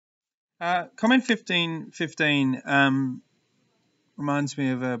Comment 1515 reminds me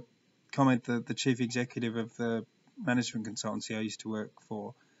of a comment that the chief executive of the management consultancy I used to work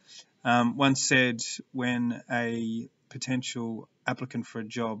for once said when a potential applicant for a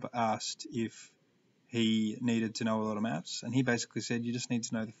job asked if he needed to know a lot of maths, and he basically said you just need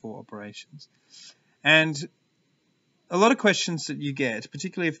to know the 4 operations. And a lot of questions that you get,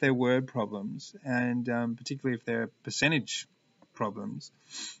 particularly if they're word problems, and particularly if they're percentage problems,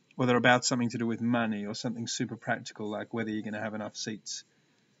 or they're about something to do with money or something super practical like whether you're going to have enough seats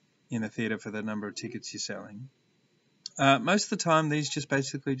in the theatre for the number of tickets you're selling. Most of the time these just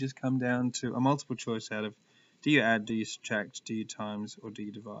basically just come down to a multiple choice out of do you add, do you subtract, do you times, or do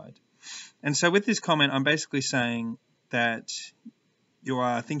you divide. And so with this comment I'm basically saying that you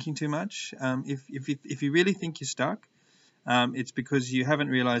are thinking too much. If you really think you're stuck, it's because you haven't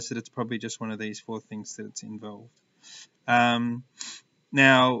realized that it's probably just one of these 4 things that it's involved.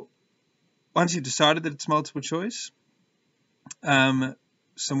 Now, once you've decided that it's multiple choice, some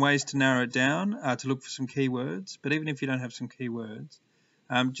ways to narrow it down are to look for some keywords. But even if you don't have some keywords,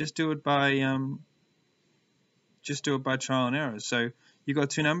 just do it by trial and error. So you've got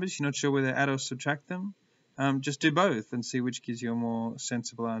 2 numbers, you're not sure whether to add or subtract them. Just do both and see which gives you a more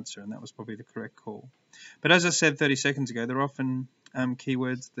sensible answer, and that was probably the correct call. But as I said 30 seconds ago, there are often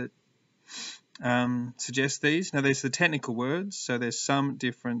keywords that suggest these. Now there's the technical words, so there's sum,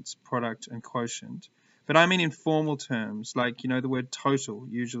 difference, product, and quotient. But I mean in formal terms, like the word total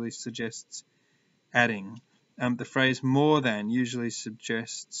usually suggests adding. The phrase more than usually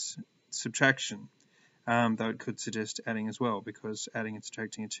suggests subtraction, though it could suggest adding as well, because adding and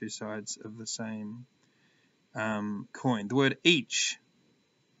subtracting are 2 sides of the same coin. The word each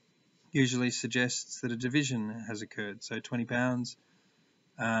usually suggests that a division has occurred. So £20,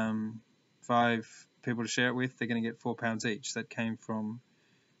 5 people to share it with, they're going to get £4 each. That came from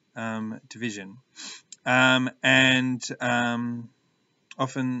division. And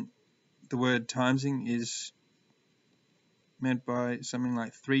often the word timesing is meant by something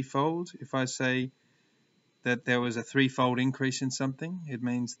like threefold. If I say that there was a 3-fold increase in something, it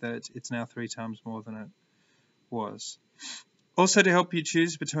means that it's now 3 times more than it was. Also, to help you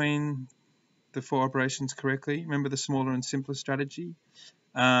choose between the 4 operations correctly, remember the smaller and simpler strategy.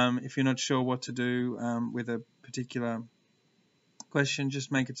 If you're not sure what to do with a particular question,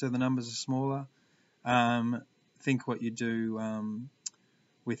 just make it so the numbers are smaller. Think what you do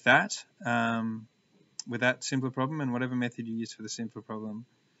with that simpler problem, and whatever method you use for the simpler problem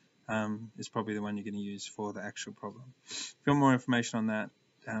is probably the one you're going to use for the actual problem. If you want more information on that,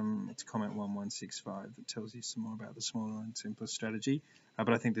 it's comment 1165 that tells you some more about the smaller and simpler strategy.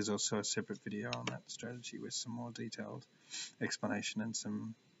 But I think there's also a separate video on that strategy with some more detailed explanation and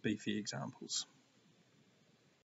some beefy examples.